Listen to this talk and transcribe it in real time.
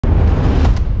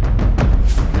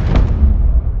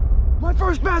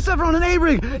first bass ever on an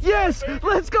A-rig. Yes,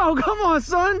 let's go. Come on,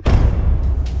 son.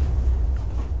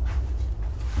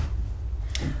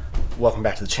 Welcome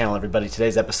back to the channel, everybody.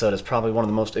 Today's episode is probably one of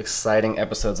the most exciting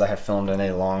episodes I have filmed in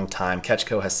a long time.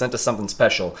 Catchco has sent us something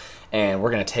special, and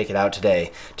we're going to take it out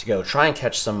today to go try and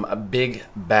catch some big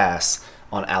bass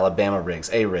on Alabama rigs,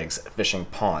 A-rigs, fishing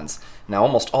ponds. Now,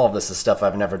 almost all of this is stuff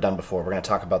I've never done before. We're going to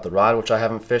talk about the rod, which I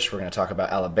haven't fished. We're going to talk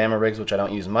about Alabama rigs, which I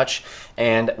don't use much.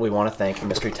 And we want to thank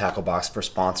Mystery Tackle Box for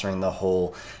sponsoring the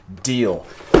whole deal.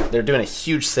 They're doing a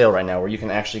huge sale right now where you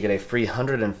can actually get a free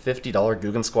 $150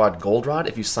 Googan Squad Gold Rod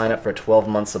if you sign up for a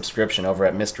 12-month subscription over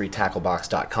at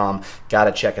mysterytacklebox.com.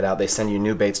 Gotta check it out. They send you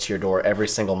new baits to your door every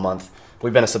single month.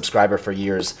 We've been a subscriber for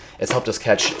years. It's helped us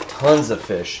catch tons of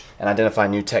fish and identify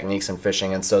new techniques in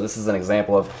fishing. And so this is an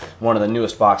example of one of the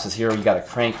newest boxes here. You got a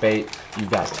crankbait,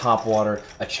 you've got topwater,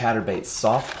 a chatterbait,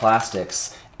 soft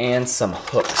plastics, and some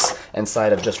hooks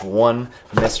inside of just one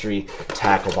mystery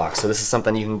tackle box. So this is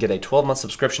something you can get a 12-month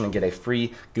subscription and get a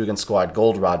free Googan Squad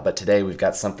Gold Rod. But today we've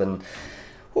got something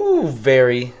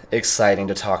very exciting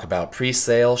to talk about.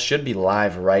 Pre-sale should be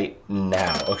live right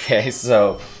now. Okay,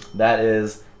 so that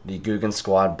is the Googan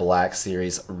Squad Black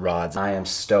Series rods. I am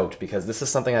stoked because this is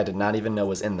something I did not even know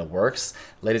was in the works.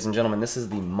 Ladies and gentlemen, this is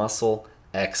the Muscle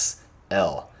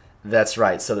XL. That's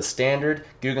right, so the standard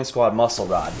Googan Squad muscle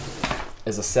rod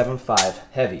is a 7.5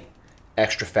 heavy,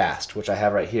 extra fast, which I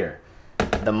have right here.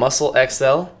 The Muscle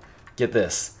XL, get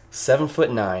this,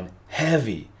 7'9",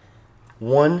 heavy,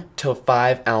 1 to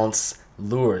 5 ounce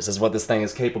lures is what this thing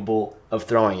is capable of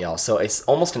throwing, y'all. So it's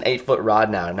almost an 8-foot rod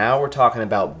now. Now we're talking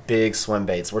about big swim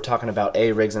baits. We're talking about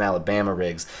A-rigs and Alabama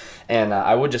rigs. And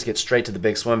I would just get straight to the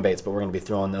big swim baits, but we're going to be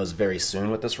throwing those very soon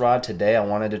with this rod. Today I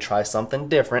wanted to try something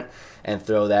different and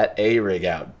throw that A-rig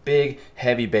out. Big,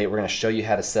 heavy bait. We're going to show you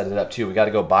how to set it up too. We got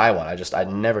to go buy one. I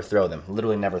never throw them.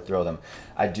 Literally never throw them.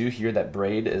 I do hear that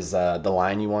braid is the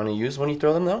line you want to use when you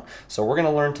throw them though. So we're going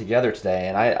to learn together today.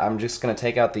 And I'm just going to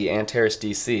take out the Antares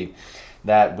DC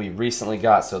that we recently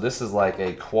got. So this is like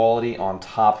a quality on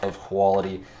top of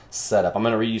quality setup. I'm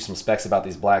going to read you some specs about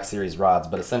these Black Series rods,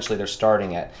 but essentially they're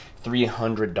starting at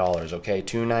 $300, okay?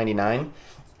 $299.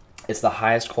 It's the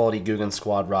highest quality Googan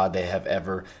Squad rod they have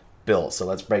ever built. So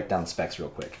let's break down the specs real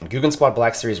quick. Googan Squad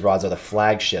Black Series rods are the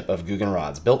flagship of Googan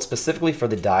rods, built specifically for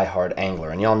the die-hard angler.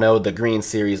 And y'all know the Green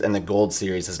Series and the Gold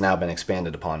Series has now been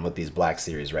expanded upon with these Black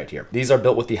Series right here. These are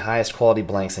built with the highest quality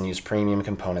blanks and use premium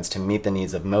components to meet the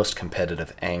needs of most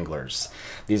competitive anglers.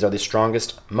 These are the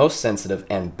strongest, most sensitive,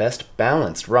 and best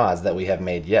balanced rods that we have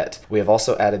made yet. We have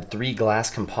also added 3 glass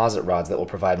composite rods that will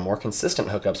provide more consistent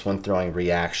hookups when throwing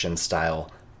reaction style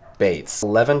baits.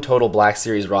 11 total Black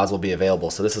Series rods will be available,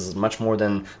 so this is much more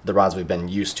than the rods we've been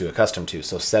accustomed to.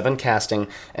 So 7 casting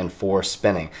and 4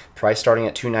 spinning. Price starting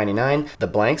at $299. The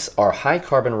blanks are high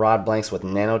carbon rod blanks with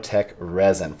nanotech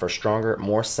resin for stronger,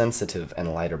 more sensitive,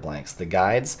 and lighter blanks. The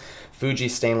guides, Fuji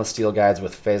stainless steel guides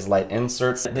with phase light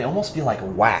inserts. They almost feel like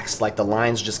wax, like the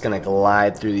line's just gonna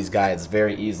glide through these guides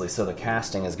very easily, so the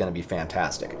casting is gonna be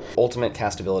fantastic. Ultimate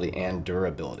castability and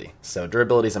durability. So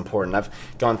durability is important. I've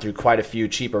gone through quite a few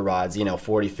cheaper rods, you know,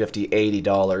 $40, $50,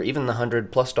 $80, even the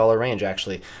 $100+ range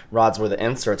actually, rods where the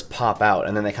inserts pop out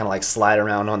and then they kind of like slide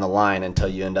around on the line until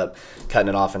you end up cutting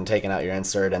it off and taking out your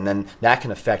insert, and then that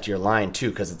can affect your line too,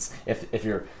 because it's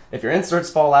if your inserts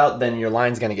fall out, then your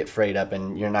line's going to get frayed up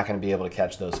and you're not going to be able to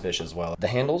catch those fish as well. The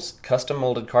handles, custom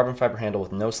molded carbon fiber handle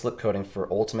with no slip coating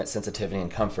for ultimate sensitivity and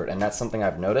comfort. And that's something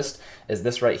I've noticed is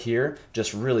this right here,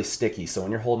 just really sticky. So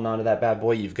when you're holding on to that bad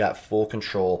boy, you've got full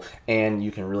control and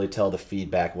you can really tell the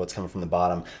feedback, what's coming from the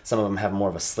bottom. Some of them have more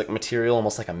of a slick material,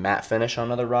 almost like a matte finish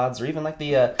on other rods, or even like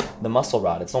the muscle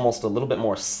rod. It's almost a little bit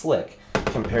more slick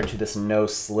compared to this no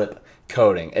slip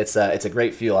coating. It's a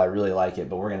great feel. I really like it,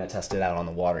 but we're going to test it out on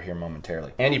the water here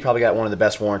momentarily. And you probably got one of the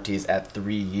best warranties at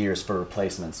 3 years for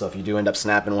replacement. So if you do end up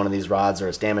snapping one of these rods or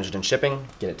it's damaged in shipping,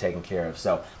 get it taken care of.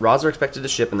 So rods are expected to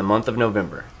ship in the month of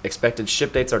November. Expected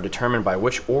ship dates are determined by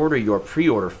which order your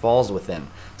pre-order falls within.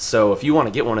 So if you want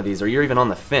to get one of these or you're even on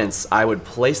the fence, I would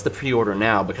place the pre-order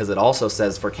now, because it also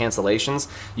says for cancellations,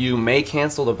 you may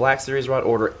cancel the Black Series rod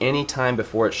order anytime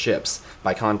before it ships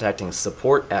by contacting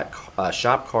support at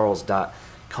shopkarls.com.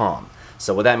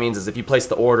 So what that means is if you place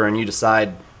the order and you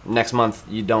decide next month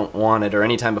you don't want it, or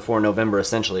anytime before November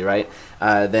essentially, right,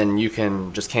 then you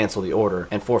can just cancel the order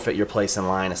and forfeit your place in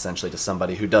line essentially to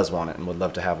somebody who does want it and would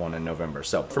love to have one in November.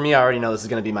 So for me, I already know this is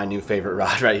going to be my new favorite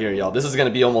rod right here, y'all. This is going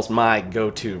to be almost my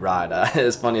go-to rod,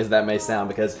 as funny as that may sound,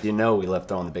 because you know we love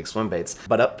throwing the big swim baits.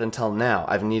 But up until now,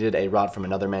 I've needed a rod from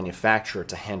another manufacturer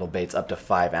to handle baits up to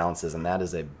 5 ounces, and that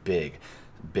is a big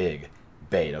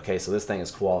bait, okay? So this thing is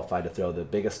qualified to throw the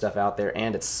biggest stuff out there,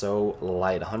 and it's so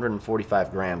light, 145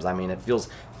 grams. I mean, it feels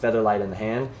feather light in the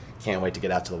hand. Can't wait to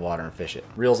get out to the water and fish it.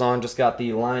 Reels on, just got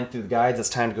the line through the guides. It's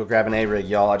time to go grab an A-rig,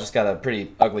 y'all. I just got a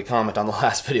pretty ugly comment on the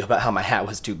last video about how my hat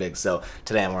was too big, so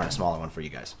today I'm wearing a smaller one for you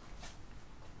guys.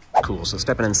 Cool, so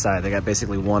stepping inside, they got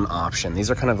basically one option. These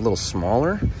are kind of a little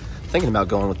smaller. Thinking about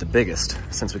going with the biggest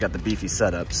since we got the beefy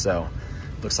setup, so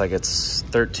looks like it's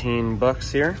 13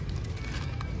 bucks here.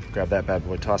 Grab that bad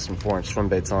boy, toss some 4-inch swim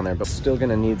baits on there, but still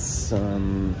gonna need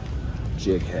some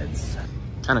jig heads.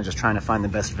 Kind of just trying to find the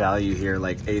best value here,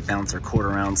 like 1/8 ounce or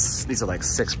 1/4 ounce. These are like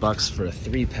 6 bucks for a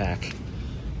 3-pack.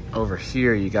 Over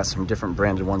here, you got some different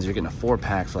branded ones. You're getting a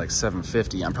 4-pack for like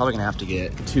 $7.50. I'm probably gonna have to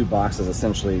get 2 boxes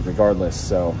essentially regardless.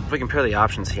 So if we compare the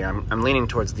options here, I'm leaning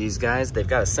towards these guys. They've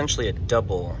got essentially a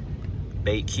double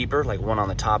bait keeper, like one on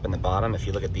the top and the bottom. If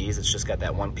you look at these, it's just got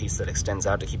that one piece that extends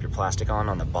out to keep your plastic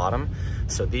on the bottom.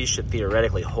 So these should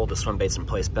theoretically hold the swim baits in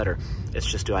place better. It's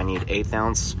just, do I need 1/8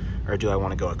 ounce or do I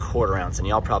want to go a 1/4 ounce? And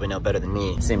y'all probably know better than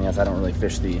me, seeing as I don't really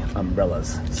fish the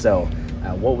umbrellas. So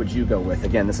what would you go with?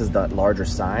 Again, this is the larger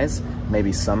size,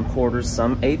 maybe some 1/4s,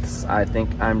 some 1/8s. I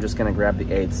think I'm just gonna grab the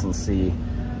 1/8s and see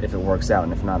if it works out,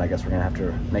 and if not, I guess we're gonna have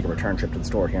to make a return trip to the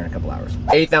store here in a couple hours.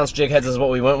 1/8 ounce jig heads is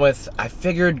what we went with. I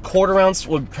figured 1/4 ounce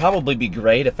would probably be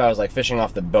great if I was like fishing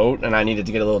off the boat and I needed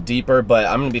to get a little deeper, but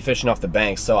I'm gonna be fishing off the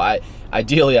bank, so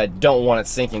ideally I don't want it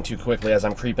sinking too quickly as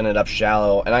I'm creeping it up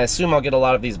shallow, and I assume I'll get a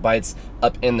lot of these bites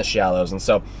up in the shallows, and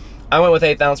so I went with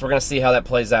 1/8 ounce. We're gonna see how that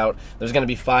plays out. There's gonna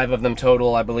be 5 of them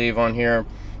total, I believe, on here,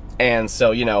 and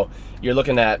so, you know, you're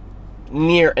looking at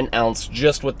near an ounce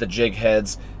just with the jig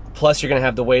heads. Plus you're gonna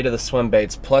have the weight of the swim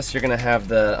baits, plus you're gonna have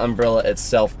the umbrella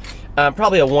itself.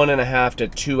 Probably a 1.5 to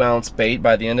 2 ounce bait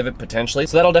by the end of it, potentially.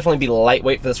 So that'll definitely be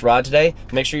lightweight for this rod today.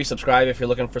 Make sure you subscribe if you're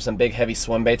looking for some big heavy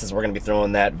swim baits, as we're gonna be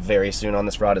throwing that very soon on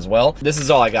this rod as well. This is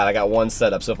all I got. I got one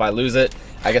setup, so if I lose it,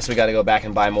 I guess we gotta go back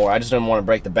and buy more. I just don't wanna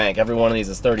break the bank. Every one of these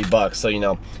is 30 bucks, so you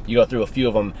know, you go through a few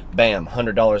of them, bam,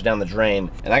 $100 down the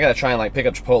drain. And I gotta try and like pick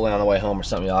up Chipotle on the way home or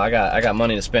something, y'all. I got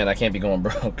money to spend. I can't be going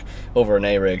broke over an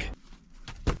A-rig.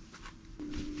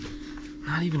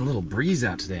 Not even a little breeze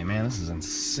out today, man. This is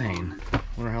insane.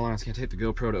 Wonder how long it's gonna take the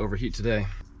GoPro to overheat today.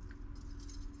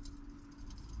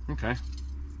 Okay.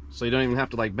 So you don't even have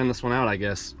to like bend this one out, I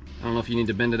guess. I don't know if you need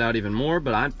to bend it out even more,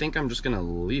 but I think I'm just gonna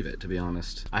leave it, to be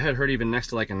honest. I had heard even next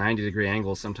to like a 90-degree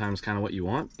angle, sometimes kind of what you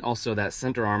want. Also, that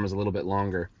center arm is a little bit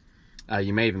longer.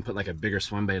 You may even put like a bigger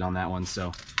swim bait on that one.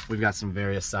 So we've got some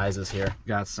various sizes here.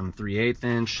 Got some 3/8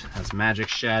 inch, that's magic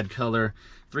shad color,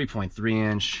 3.3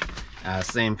 inch,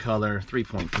 same color,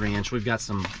 3.3 inch. We've got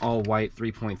some all white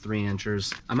 3.3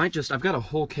 inchers. I've got a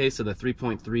whole case of the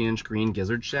 3.3 inch green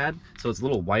gizzard shad. So it's a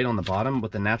little white on the bottom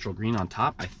with the natural green on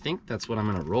top. I think that's what I'm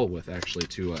gonna roll with actually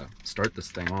to start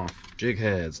this thing off. Jig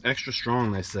heads, extra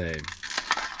strong, they say.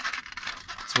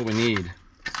 That's what we need.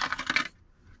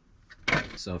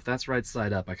 So if that's right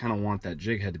side up, I kind of want that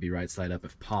jig head to be right side up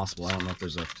if possible. I don't know if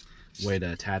there's a way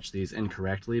to attach these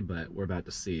incorrectly, but we're about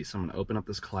to see. So I'm gonna open up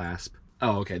this clasp.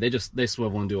 Oh, okay, they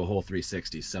swivel and do a whole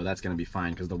 360, so that's gonna be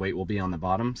fine because the weight will be on the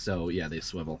bottom. So yeah, they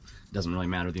swivel. Doesn't really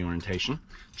matter the orientation.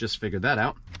 Just figured that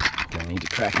out. Okay, I need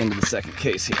to crack into the second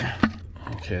case here.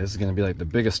 Okay, this is gonna be like the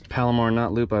biggest Palomar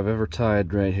knot loop I've ever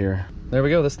tied right here. There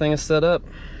we go, this thing is set up.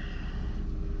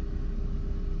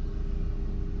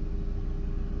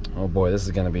 Oh boy, this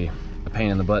is gonna be a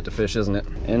pain in the butt to fish, isn't it?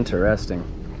 Interesting.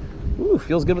 Ooh,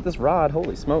 feels good with this rod,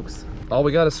 holy smokes. All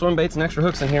we got is swim baits and extra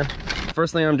hooks in here.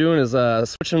 First thing I'm doing is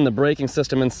switching the braking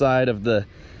system inside of the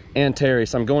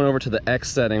Antares. So I'm going over to the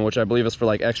X setting, which I believe is for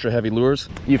like extra heavy lures.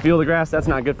 You feel the grass? That's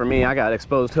not good for me. I got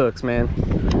exposed hooks, man.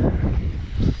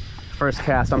 First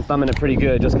cast, I'm thumbing it pretty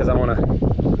good just because I want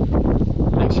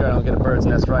to make sure I don't get a bird's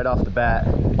nest right off the bat.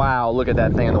 Wow, look at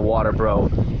that thing in the water, bro.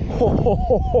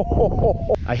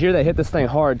 I hear they hit this thing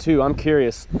hard too. I'm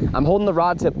curious. I'm holding the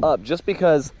rod tip up just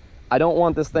because I don't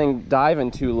want this thing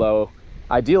diving too low.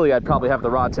 Ideally, I'd probably have the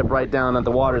rod tip right down at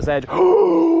the water's edge.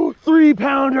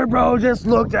 3-pounder, bro, just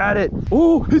looked at it.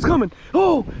 Oh, he's coming.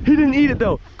 Oh, he didn't eat it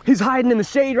though. He's hiding in the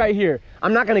shade right here.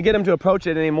 I'm not gonna get him to approach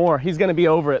it anymore. He's gonna be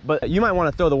over it, but you might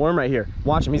wanna throw the worm right here.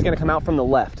 Watch him, he's gonna come out from the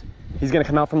left. He's gonna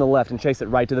come out from the left and chase it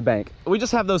right to the bank. We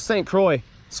just have those St. Croix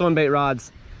swim bait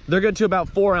rods. They're good to about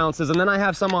 4 ounces. And then I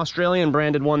have some Australian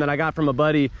branded one that I got from a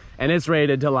buddy, and it's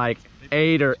rated to like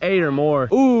 8 or more.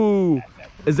 Ooh,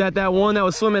 is that one that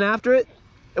was swimming after it?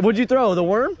 What'd you throw, the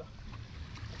worm?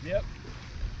 Yep.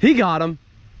 He got him.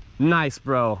 Nice,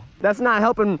 bro. That's not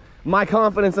helping my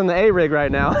confidence in the A-rig right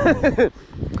now. All right,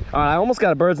 I almost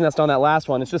got a bird's nest on that last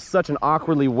one. It's just such an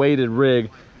awkwardly weighted rig.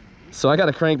 So I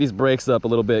gotta crank these brakes up a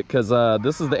little bit because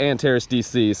this is the Antares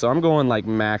DC, so I'm going like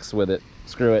max with it.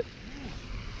 Screw it.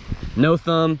 No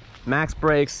thumb, max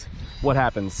brakes. What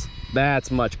happens?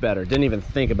 That's much better. Didn't even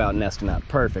think about nesting up.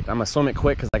 Perfect. I'm gonna swim it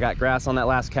quick because I got grass on that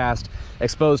last cast,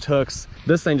 exposed hooks.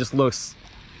 This thing just looks,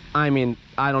 I mean,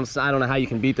 I don't know how you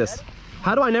can beat this.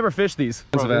 How do I never fish these?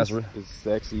 It's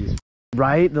sexy as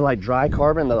right? The like dry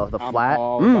carbon, the flat. I'm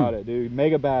all about it, dude.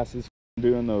 Mega Bass is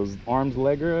doing those arms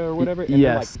Legra or whatever, and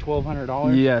yes, they're like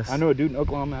 $1,200. Yes, I know a dude in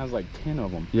Oklahoma has like 10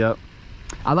 of them. Yep.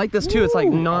 I like this too. It's like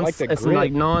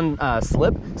like non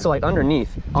slip. So like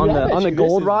underneath on the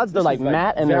gold rods, they're like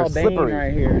matte and they're slippery.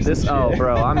 Right here, oh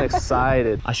bro, I'm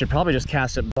excited. I should probably just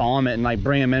cast it, bomb it, and like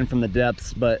bring them in from the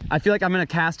depths. But I feel like I'm gonna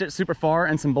cast it super far,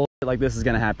 and some bullshit like this is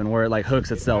gonna happen where it like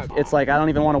hooks itself. It's like I don't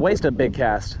even want to waste a big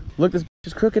cast. Look, this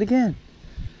is crooked again.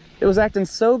 It was acting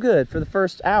so good for the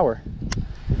first hour.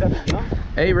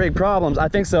 8-rig problems. I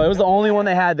think so. It was the only one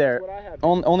they had there.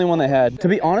 Only one they had. To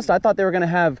be honest, I thought they were gonna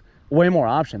have way more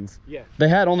options. Yeah. They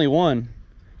had only one.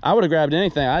 I would have grabbed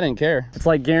anything. I didn't care. It's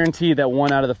like guaranteed that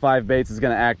 1 out of the 5 baits is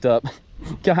gonna act up.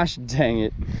 Gosh dang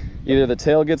it. Either the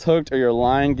tail gets hooked or your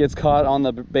line gets caught on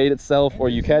the bait itself or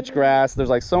you catch grass. There's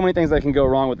like so many things that can go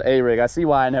wrong with the A-rig. I see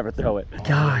why I never throw it.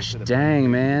 Gosh dang,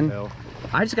 man.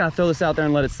 I just gotta throw this out there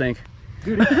and let it sink.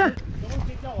 Dude, someone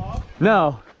kicked y'all off?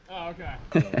 No. Oh, okay.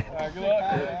 Good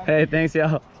luck. Hey, thanks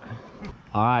y'all.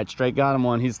 All right, Straight got him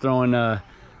one. He's throwing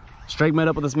Straight met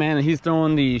up with this man and he's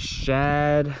throwing the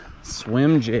shad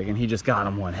swim jig and he just got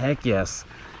him one. Heck yes.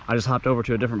 I just hopped over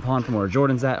to a different pond from where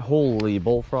Jordan's at. Holy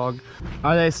bullfrog.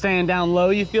 Are they staying down low,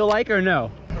 you feel like, or no?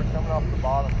 They're coming off the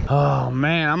bottom. Oh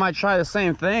man, I might try the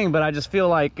same thing, but I just feel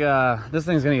like this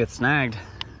thing's gonna get snagged.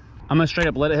 I'm gonna straight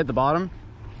up let it hit the bottom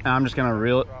and I'm just gonna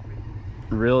reel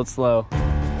it slow.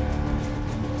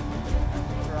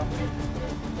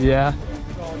 Yeah.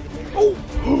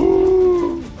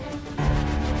 Oh!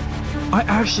 I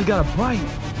actually got a bite.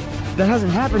 That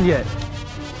hasn't happened yet.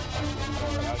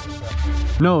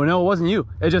 No, it wasn't you.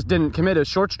 It just didn't commit. It was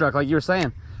short struck like you were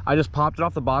saying. I just popped it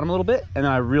off the bottom a little bit and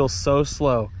then I reeled so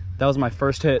slow. That was my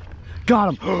first hit.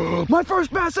 Got him. My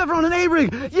first bass ever on an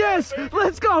A-rig. Yes,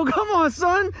 let's go. Come on,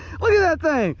 son. Look at that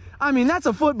thing. I mean, that's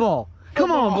a football. Come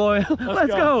on, boy.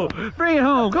 Let's go. Bring it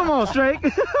home. Come on, Straight.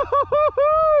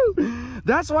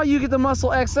 That's why you get the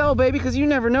Muscle XL, baby, because you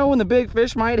never know when the big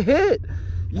fish might hit.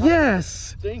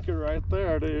 Yes. Stinker right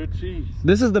there, dude. Jeez.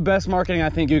 This is the best marketing I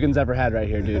think Googan's ever had right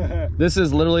here, dude. This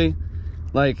is literally,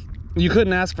 like, you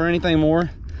couldn't ask for anything more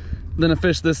than a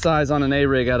fish this size on an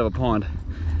A-rig out of a pond.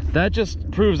 That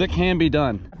just proves it can be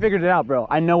done. I figured it out, bro.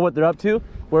 I know what they're up to.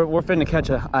 We're finna catch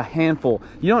a handful.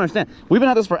 You don't understand. We've been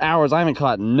at this for hours. I haven't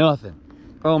caught nothing.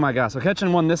 Oh my gosh. So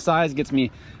catching one this size gets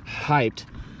me hyped.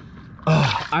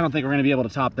 Oh, I don't think we're gonna be able to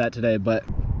top that today, but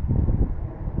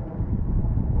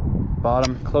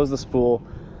bottom, close the spool,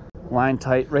 line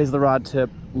tight, raise the rod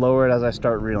tip, lower it as I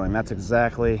start reeling. That's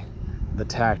exactly the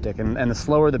tactic. And the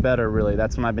slower the better, really.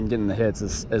 That's when I've been getting the hits,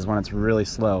 is when it's really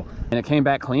slow. And it came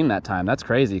back clean that time. That's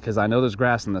crazy because I know there's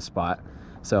grass in this spot.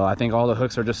 So I think all the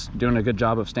hooks are just doing a good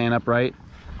job of staying upright.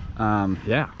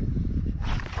 Yeah.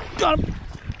 Got him!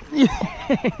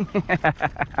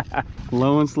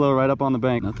 Low and slow right up on the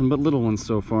bank. Nothing but little ones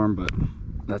so far, but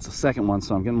that's the second one,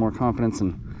 so I'm getting more confidence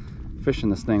in fishing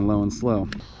this thing low and slow.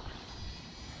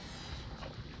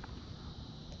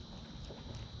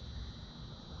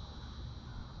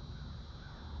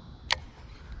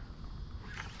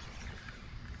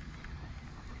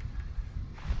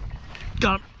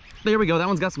 Got him. There we go. That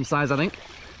one's got some size, I think.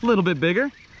 A little bit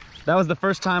bigger. That was the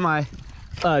first time I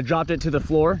dropped it to the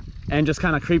floor and just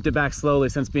kind of creeped it back slowly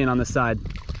since being on this side.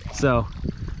 So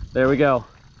there we go.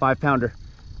 5-pounder.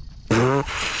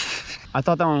 I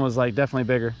thought that one was like definitely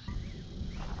bigger.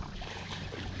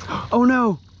 Oh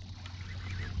no,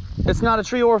 it's not a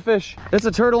tree or fish. It's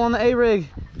a turtle on the A-rig.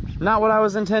 Not what I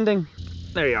was intending.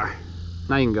 There you are.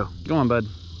 Now you can go. Go on, bud.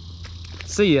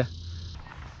 See ya.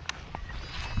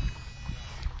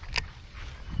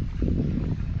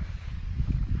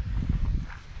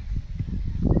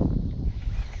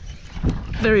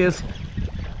 There he is.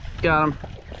 Got him.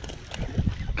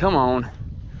 Come on.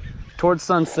 Towards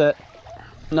sunset.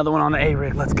 Another one on the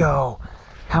A-rig. Let's go.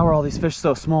 How are all these fish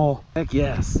so small? Heck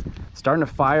yes. Starting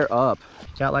to fire up.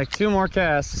 Got like 2 more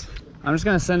casts. I'm just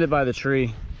gonna send it by the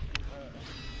tree.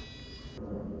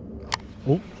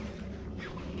 Oh.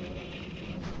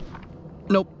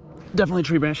 Nope. Definitely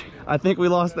tree branch. I think we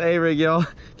lost the A-rig, y'all.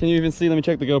 Can you even see? Let me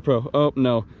check the GoPro. Oh,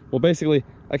 no. Well, basically,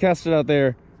 I cast it out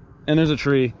there and there's a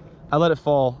tree. I let it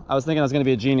fall. I was thinking I was gonna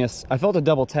be a genius. I felt a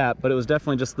double tap, but it was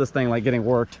definitely just this thing like getting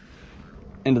worked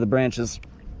into the branches.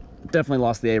 definitely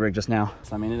lost the A-rig just now.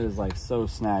 So, I mean, it is like so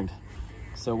snagged.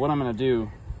 So what I'm gonna do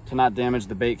to not damage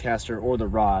the bait caster or the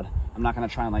rod, I'm not gonna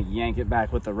try and like yank it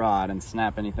back with the rod and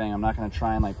snap anything. I'm not gonna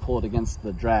try and like pull it against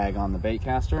the drag on the bait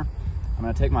caster. I'm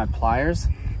gonna take my pliers.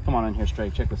 Come on in here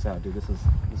straight, check this out, dude. This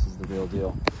is the real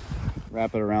deal.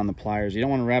 Wrap it around the pliers. You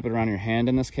don't wanna wrap it around your hand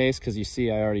in this case, because you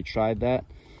see I already tried that.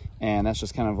 And that's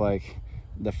just kind of like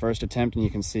the first attempt, and you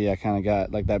can see I kind of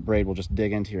got, like that braid will just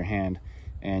dig into your hand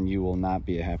and you will not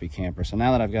be a happy camper. So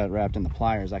now that I've got it wrapped in the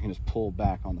pliers, I can just pull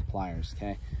back on the pliers,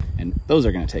 okay? And those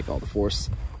are gonna take all the force.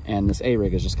 And this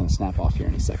A-rig is just gonna snap off here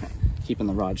in a second. Keeping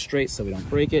the rod straight so we don't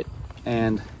break it.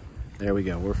 And there we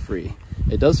go, we're free.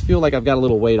 It does feel like I've got a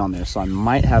little weight on there, so I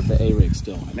might have the A-rig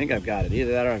still. I think I've got it,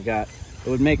 either that or I've got, it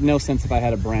would make no sense if I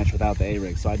had a branch without the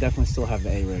A-rig, so I definitely still have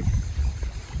the A-rig.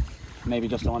 Maybe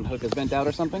just one hook is bent out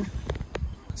or something.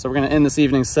 So we're gonna end this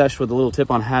evening's sesh with a little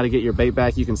tip on how to get your bait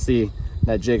back. You can see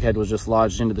that jig head was just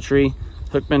lodged into the tree,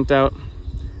 hook bent out,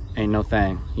 ain't no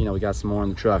thing. You know, we got some more in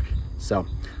the truck. So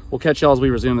we'll catch y'all as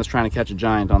we resume this trying to catch a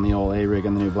giant on the old A-rig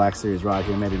and the new Black Series rod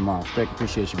here, maybe tomorrow. Drake,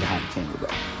 appreciate you behind the camera, bro.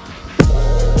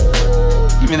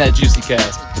 Give me that juicy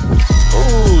cast.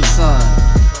 Oh,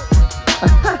 son.